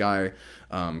have this guy,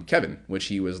 Kevin, which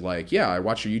he was I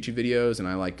watch your YouTube videos and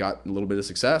I got a little bit of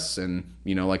success, and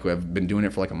I've been doing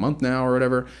it for a month now or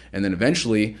whatever. And then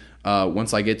eventually,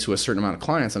 once I get to a certain amount of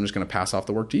clients, I'm just going to pass off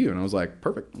the work to you. And I was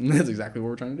perfect. That's exactly what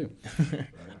we're trying to do.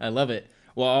 I love it.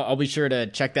 Well, I'll be sure to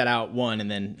check that out, and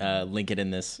then link it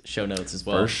in this show notes as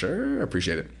well. For sure. I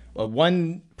appreciate it. Well,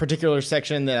 one particular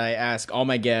section that I ask all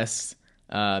my guests,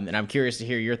 and I'm curious to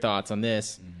hear your thoughts on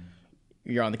this.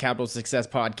 Mm-hmm. You're on the Capital Success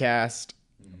Podcast.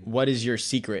 Mm-hmm. What is your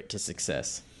secret to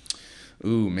success?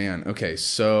 Ooh, man. Okay.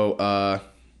 So,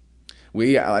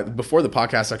 we before the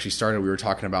podcast actually started, we were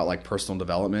talking about personal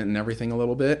development and everything a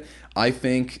little bit. I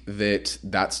think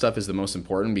that stuff is the most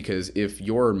important, because if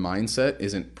your mindset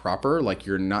isn't proper,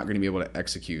 you're not going to be able to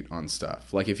execute on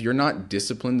stuff. If you're not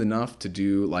disciplined enough to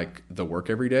do the work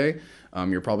every day,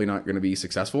 you're probably not going to be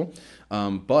successful.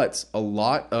 But a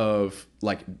lot of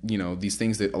these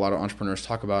things that a lot of entrepreneurs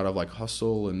talk about, of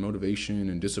hustle and motivation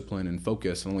and discipline and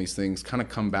focus and all these things, kind of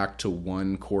come back to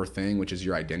one core thing, which is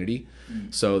your identity.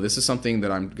 Mm-hmm. So this is something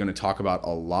that I'm going to talk about a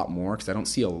lot more, because I don't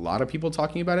see a lot of people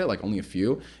talking about it, only a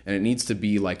few, and it needs to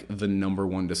be the number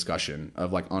one discussion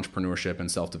of entrepreneurship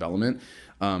and self-development.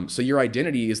 So your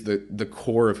identity is the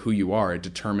core of who you are. It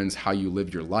determines how you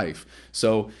live your life.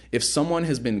 So if someone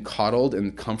has been coddled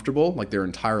and comfortable their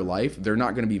entire life, they're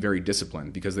not going to be very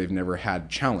disciplined, because they've never had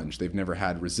challenge. They've never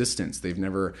had resistance. They've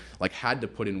never had to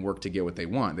put in work to get what they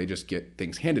want. They just get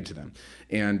things handed to them.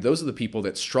 And those are the people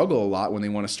that struggle a lot when they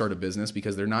want to start a business,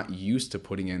 because they're not used to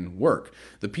putting in work.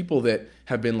 The people that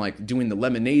have been doing the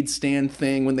lemonade stand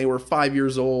thing when they were 5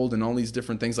 years old and all these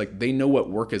different things, they know what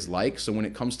work is like. So when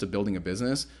it comes to building a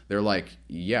business, they're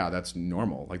yeah, that's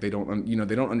normal. They don't,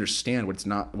 they don't understand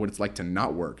what it's like to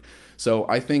not work. So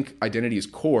I think identity is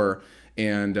core,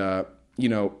 and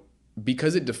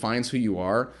because it defines who you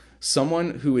are.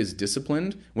 Someone who is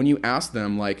disciplined, when you ask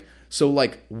them like, so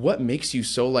like what makes you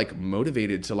so like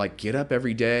motivated to like get up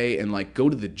every day and like go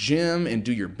to the gym and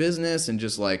do your business and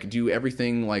just like do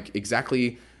everything like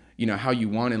exactly, you know, how you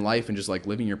want in life and just like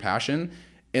living your passion?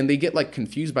 And they get like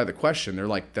confused by the question. They're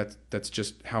like, that's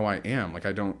just how I am. Like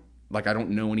I don't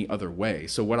know any other way.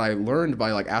 So what I learned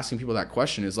by like asking people that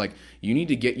question is like, you need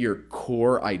to get your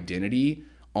core identity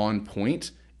on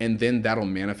point, and then that'll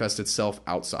manifest itself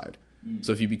outside.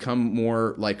 So if you become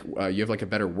more like, you have like a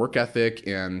better work ethic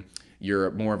and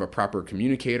you're more of a proper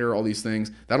communicator, all these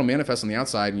things, that'll manifest on the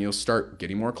outside, and you'll start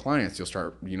getting more clients. You'll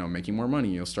start, you know, making more money.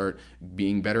 You'll start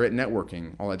being better at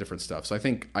networking, all that different stuff. So I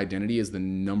think identity is the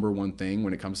number one thing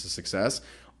when it comes to success.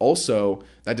 Also,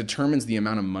 that determines the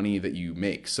amount of money that you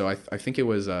make. So I think it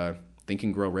was Think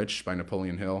and Grow Rich by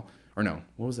Napoleon Hill. Or no,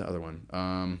 what was the other one?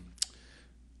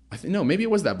 No, maybe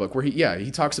it was that book where he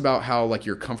talks about how like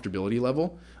your comfortability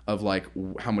level of like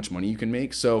how much money you can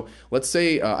make. So let's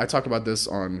say I talk about this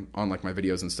on like my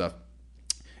videos and stuff.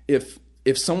 If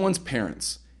someone's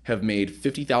parents have made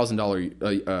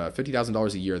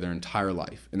 $50,000 a year their entire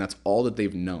life, and that's all that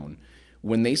they've known,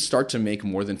 when they start to make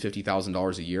more than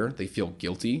 $50,000 a year, they feel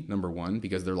guilty, number one,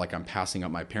 because they're like, I'm passing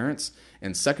up my parents.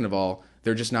 And second of all,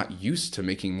 they're just not used to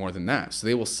making more than that. So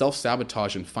they will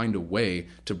self-sabotage and find a way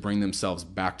to bring themselves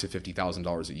back to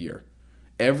 $50,000 a year.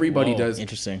 Everybody does.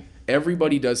 Interesting.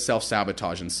 Everybody does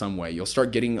self-sabotage in some way. You'll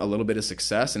start getting a little bit of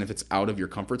success, and if it's out of your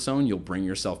comfort zone, you'll bring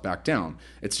yourself back down.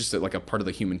 It's just like a part of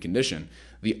the human condition.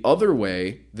 The other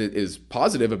way that is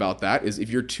positive about that is if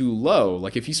you're too low,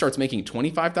 like if he starts making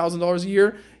 $25,000 a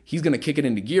year, he's going to kick it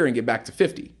into gear and get back to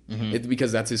 50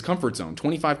 because that's his comfort zone.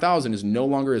 25,000 is no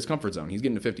longer his comfort zone. He's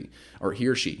getting to 50, or he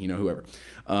or she, you know, whoever.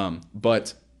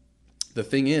 But the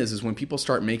thing is when people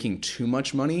start making too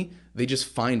much money, they just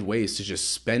find ways to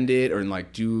just spend it or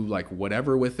like do like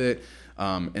whatever with it.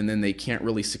 And then they can't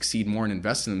really succeed more and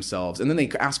invest in themselves. And then they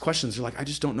ask questions. They're like, I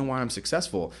just don't know why I'm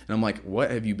successful. And I'm like,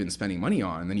 what have you been spending money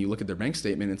on? And then you look at their bank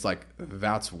statement. It's like,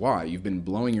 that's why you've been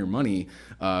blowing your money.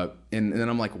 And then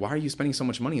I'm like, why are you spending so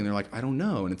much money? And they're like, I don't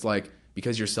know. And it's like,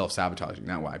 because you're self-sabotaging.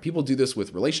 Not why. People do this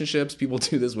with relationships. People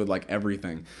do this with like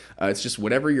everything. It's just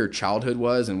whatever your childhood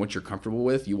was and what you're comfortable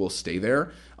with, you will stay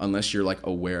there unless you're like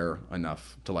aware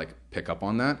enough to like pick up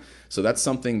on that. So that's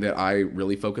something that I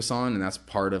really focus on, and that's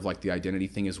part of like the identity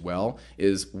thing as well,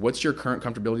 is what's your current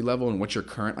comfortability level and what's your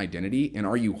current identity, and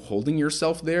are you holding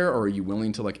yourself there, or are you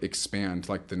willing to like expand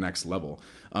to like the next level?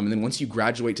 And then once you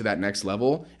graduate to that next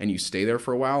level and you stay there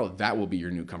for a while, that will be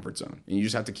your new comfort zone. And you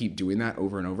just have to keep doing that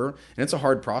over and over. And it's a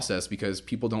hard process because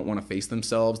people don't want to face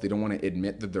themselves. They don't want to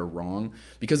admit that they're wrong.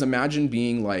 Because imagine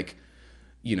being like,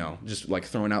 you know, just like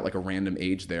throwing out like a random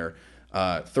age there,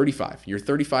 35. You're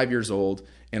 35 years old,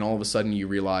 and all of a sudden you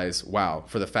realize, wow,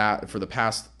 for the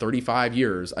past 35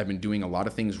 years, I've been doing a lot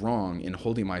of things wrong in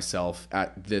holding myself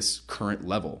at this current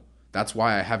level. That's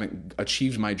why I haven't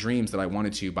achieved my dreams that I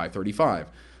wanted to by 35.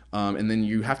 And then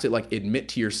you have to like admit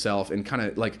to yourself and kind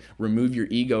of like remove your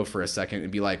ego for a second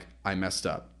and be like, I messed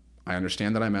up. I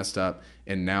understand that I messed up.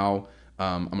 And now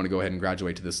I'm going to go ahead and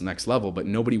graduate to this next level. But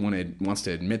nobody wants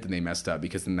to admit that they messed up,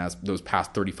 because then those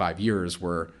past 35 years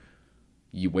were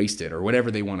you wasted or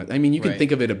whatever they wanted. I mean, you can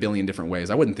think of it a billion different ways.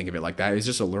 I wouldn't think of it like that. It's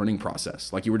just a learning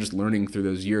process. Like you were just learning through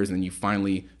those years, and then you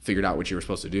finally figured out what you were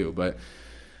supposed to do. But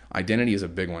identity is a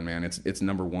big one, man. It's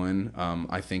number one.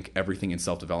 I think everything in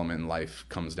self-development in life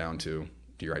comes down to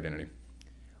your identity.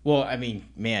 Well, I mean,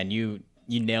 man, you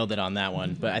nailed it on that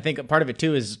one. But I think part of it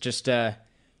too is just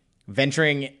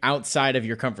venturing outside of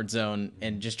your comfort zone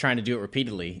and just trying to do it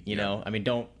repeatedly. You know, I mean,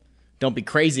 don't be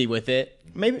crazy with it.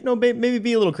 Maybe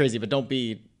be a little crazy, but don't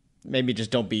be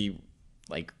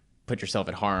like put yourself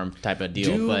at harm type of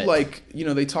deal. But like, you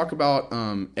know, they talk about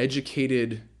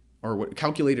educated or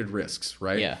calculated risks,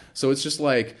 right? Yeah. So it's just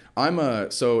like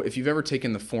so if you've ever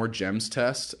taken the 4 GEMS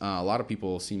test, a lot of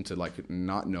people seem to like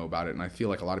not know about it, and I feel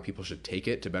like a lot of people should take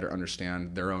it to better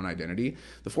understand their own identity.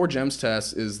 The 4 GEMS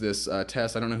test is this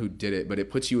test. I don't know who did it, but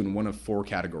it puts you in one of 4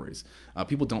 categories.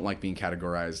 People don't like being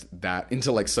categorized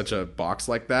into like such a box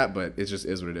like that, but it just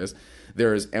is what it is.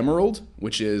 There's Emerald,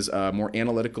 which is more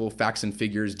analytical, facts and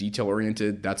figures, detail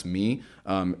oriented. That's me.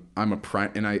 I'm a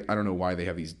and I don't know why they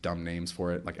have these dumb names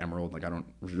for it, like Emerald. Like I don't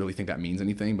really think that means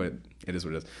anything, but it is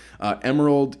what it is.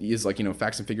 Emerald is like, you know,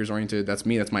 facts and figures oriented. That's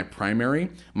me. That's my primary.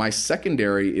 My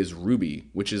secondary is Ruby,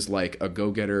 which is like a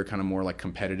go-getter, kind of more like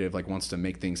competitive, like wants to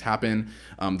make things happen.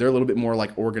 They're a little bit more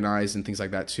like organized and things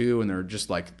like that too. And they're just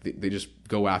like, they just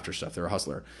go after stuff. They're a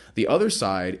hustler. The other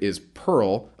side is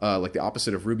Pearl, like the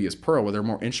opposite of Ruby is Pearl, where they're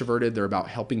more introverted. They're about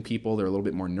helping people. They're a little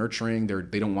bit more nurturing.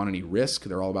 They don't want any risk.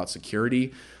 They're all about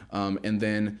security. And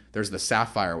then there's the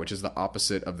sapphire, which is the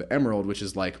opposite of the emerald, which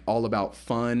is like all about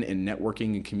fun and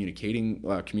networking and communicating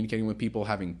with people,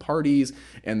 having parties.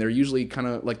 And they're usually kind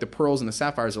of like the pearls and the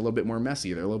sapphires are a little bit more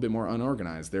messy. They're a little bit more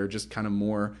unorganized. They're just kind of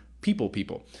more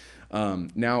people.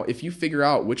 Now, if you figure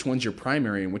out which one's your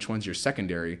primary and which one's your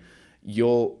secondary,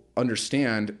 you'll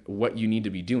understand what you need to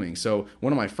be doing. So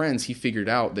one of my friends, he figured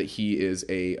out that he is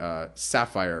a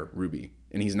sapphire ruby,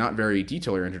 and he's not very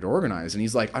detail oriented or organized. And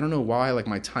he's like, I don't know why, like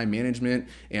my time management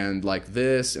and like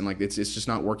this and like it's just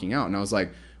not working out. And I was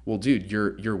like, well, dude,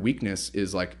 your weakness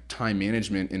is like time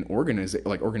management and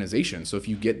organization. So if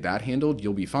you get that handled,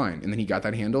 you'll be fine. And then he got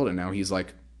that handled, and now he's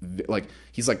like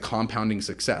compounding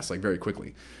success like very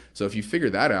quickly. So if you figure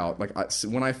that out, like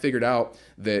when I figured out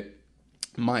that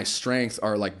my strengths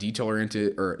are like detail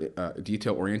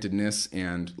orientedness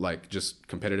and like just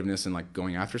competitiveness and like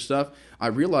going after stuff, I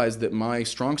realized that my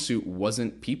strong suit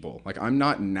wasn't people. Like I'm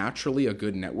not naturally a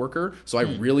good networker, so I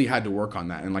really had to work on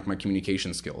that and like my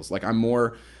communication skills. Like I'm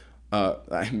more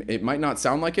it might not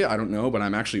sound like it, I don't know, but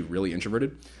I'm actually really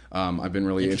introverted. I've been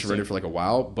really introverted for like a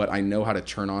while, but I know how to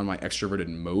turn on my extroverted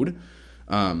mode.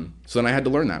 So then I had to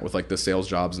learn that with like the sales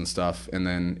jobs and stuff. And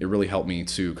then it really helped me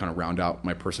to kind of round out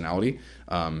my personality.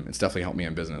 It's definitely helped me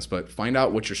in business, but find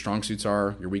out what your strong suits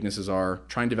are, your weaknesses are,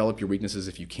 try and develop your weaknesses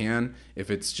if you can.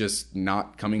 If it's just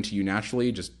not coming to you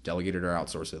naturally, just delegate it or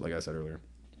outsource it. Like I said earlier.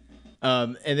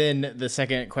 And then the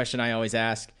second question I always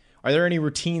ask, are there any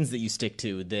routines that you stick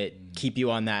to that keep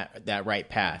you on that right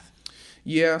path?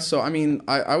 Yeah, so I mean,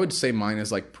 I would say mine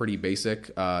is like pretty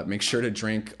basic. Make sure to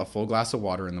drink a full glass of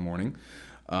water in the morning.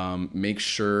 Make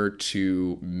sure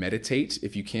to meditate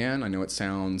if you can. I know it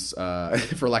sounds,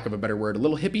 for lack of a better word, a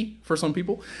little hippie for some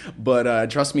people, but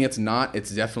trust me, it's not.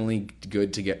 It's definitely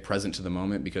good to get present to the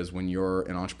moment, because when you're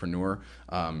an entrepreneur,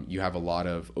 you have a lot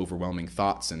of overwhelming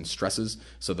thoughts and stresses.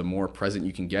 So the more present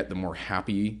you can get, the more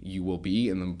happy you will be,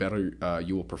 and the better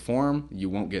you will perform. You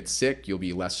won't get sick. You'll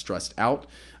be less stressed out,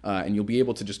 and you'll be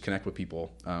able to just connect with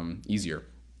people easier.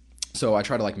 So I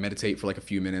try to like meditate for like a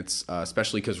few minutes,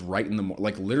 especially because right in the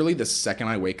like literally the second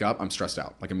I wake up, I'm stressed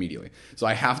out like immediately. So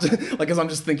I have to like, because I'm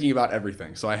just thinking about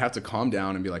everything. So I have to calm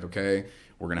down and be like, okay,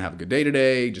 we're gonna have a good day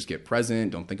today. Just get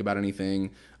present. Don't think about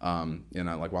anything.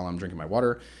 Like while I'm drinking my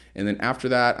water, and then after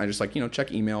that, I just like check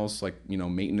emails, like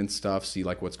maintenance stuff, see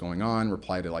like what's going on,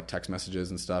 reply to like text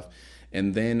messages and stuff.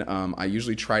 And then I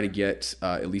usually try to get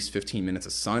at least 15 minutes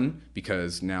of sun,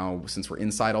 because now since we're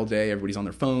inside all day, everybody's on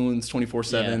their phones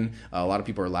 24/7. A lot of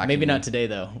people are lacking. Maybe not today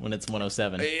though, when it's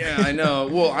 107. Yeah, I know.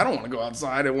 Well, I don't want to go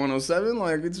outside at 107.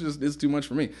 Like it's too much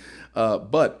for me.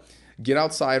 But get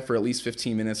outside for at least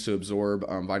 15 minutes to absorb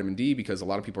vitamin D, because a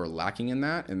lot of people are lacking in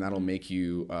that, and that'll make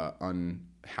you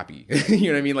unhappy. You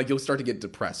know what I mean? Like you'll start to get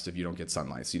depressed if you don't get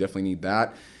sunlight. So you definitely need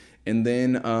that. And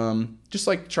then just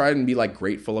like try and be like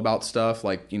grateful about stuff.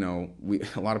 Like, a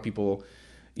lot of people,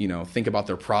 think about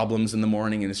their problems in the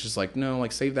morning, and it's just like, no,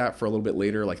 like save that for a little bit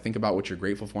later. Like think about what you're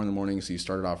grateful for in the morning, so you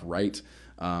started off right.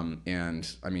 And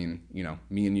I mean,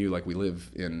 me and you, like we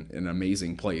live in an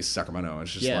amazing place, Sacramento.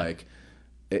 It's just like,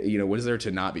 what is there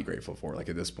to not be grateful for? Like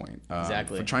at this point,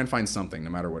 exactly. Try and find something, no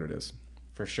matter what it is.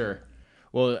 For sure.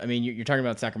 Well, I mean, you're talking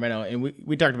about Sacramento, and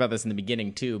we talked about this in the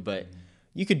beginning too, but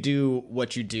you could do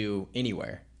what you do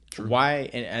anywhere. True. Why?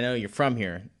 And I know you're from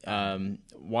here.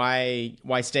 Why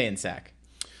stay in Sac?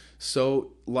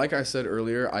 So, like I said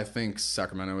earlier, I think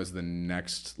Sacramento is the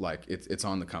next. Like it's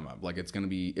on the come up. Like it's gonna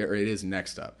be, or it is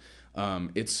next up.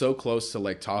 It's so close to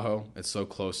Lake Tahoe. It's so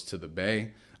close to the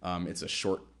Bay. It's a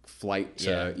short flight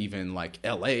to even like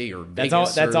LA or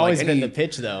Vegas. That's always been the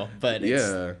pitch though. But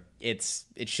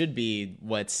it should be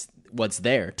what's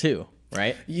there too.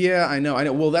 Right? Yeah, I know.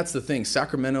 Well, that's the thing.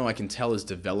 Sacramento, I can tell, is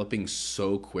developing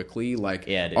so quickly. Like,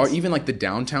 it is. Or even like the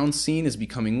downtown scene is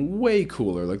becoming way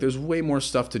cooler. Like, there's way more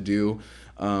stuff to do.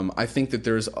 I think that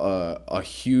there's a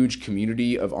huge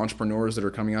community of entrepreneurs that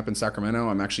are coming up in Sacramento.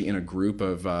 I'm actually in a group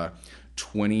of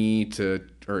 20 to,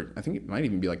 or I think it might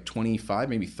even be like 25,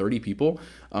 maybe 30 people.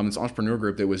 It's an entrepreneur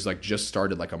group that was like just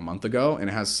started like a month ago, and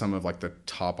it has some of like the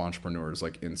top entrepreneurs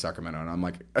like in Sacramento. And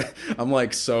I'm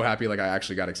like so happy like I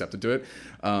actually got accepted to it.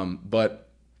 But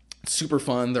super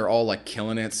fun. They're all like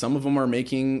killing it. Some of them are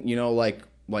making,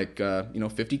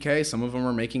 50K. Some of them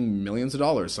are making millions of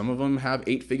dollars. Some of them have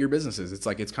 8-figure businesses. It's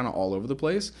like, it's kind of all over the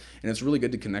place, and it's really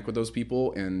good to connect with those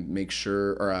people and make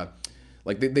sure, or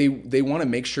like they want to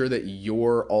make sure that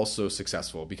you're also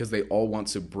successful, because they all want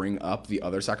to bring up the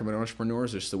other Sacramento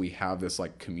entrepreneurs, just so we have this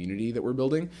like community that we're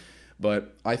building.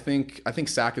 But I think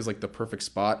SAC is like the perfect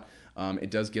spot.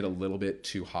 It does get a little bit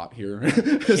too hot here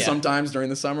sometimes during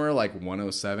the summer, like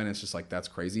 107. It's just like, that's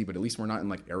crazy. But at least we're not in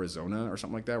like Arizona or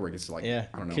something like that, where it gets to like, I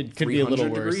don't know, could be a little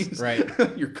worse, degrees.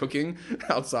 Right? You're cooking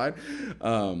outside.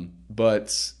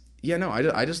 But yeah, no,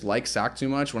 I just like Sac too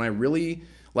much. When I really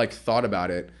like thought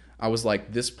about it, I was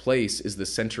like, this place is the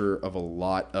center of a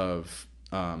lot of,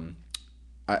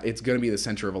 it's going to be the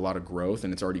center of a lot of growth,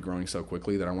 and it's already growing so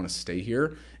quickly that I want to stay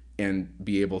here and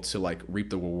be able to like reap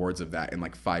the rewards of that in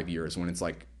like 5 years when it's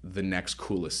like the next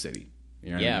coolest city.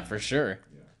 You know what I mean? For sure.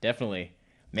 Yeah. Definitely.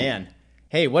 Man.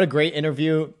 Hey, what a great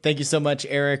interview. Thank you so much,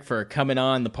 Eric, for coming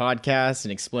on the podcast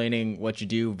and explaining what you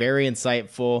do. Very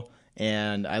insightful.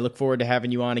 And I look forward to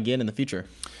having you on again in the future.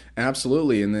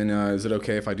 Absolutely. And then is it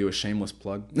okay if I do a shameless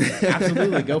plug?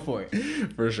 Absolutely. Go for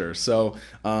it. For sure. So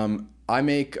I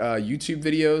make YouTube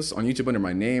videos on YouTube under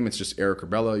my name. It's just Eric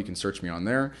Ribello. You can search me on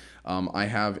there. I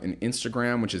have an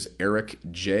Instagram, which is Eric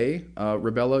J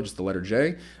Ribello, just the letter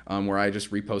J, where I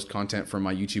just repost content from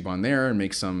my YouTube on there and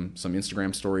make some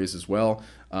Instagram stories as well.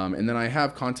 And then I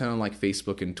have content on like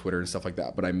Facebook and Twitter and stuff like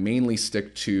that. But I mainly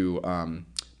stick to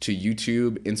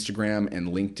YouTube, Instagram, and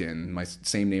LinkedIn. My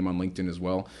same name on LinkedIn as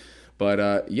well.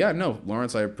 But yeah, no,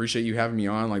 Lawrence, I appreciate you having me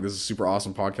on. Like, this is a super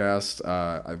awesome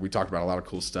podcast. We talked about a lot of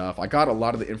cool stuff. I got a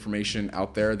lot of the information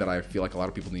out there that I feel like a lot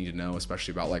of people need to know,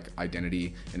 especially about like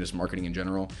identity and just marketing in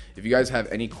general. If you guys have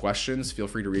any questions, feel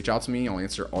free to reach out to me. I'll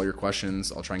answer all your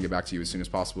questions. I'll try and get back to you as soon as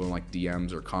possible in like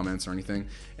DMs or comments or anything.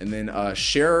 And then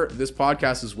share this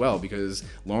podcast as well, because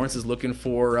Lawrence is looking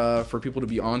for people to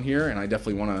be on here, and I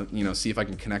definitely want to see if I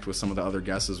can connect with some of the other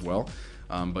guests as well.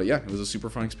 But yeah, it was a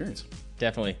super fun experience.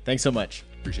 Definitely. Thanks so much.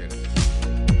 Appreciate it.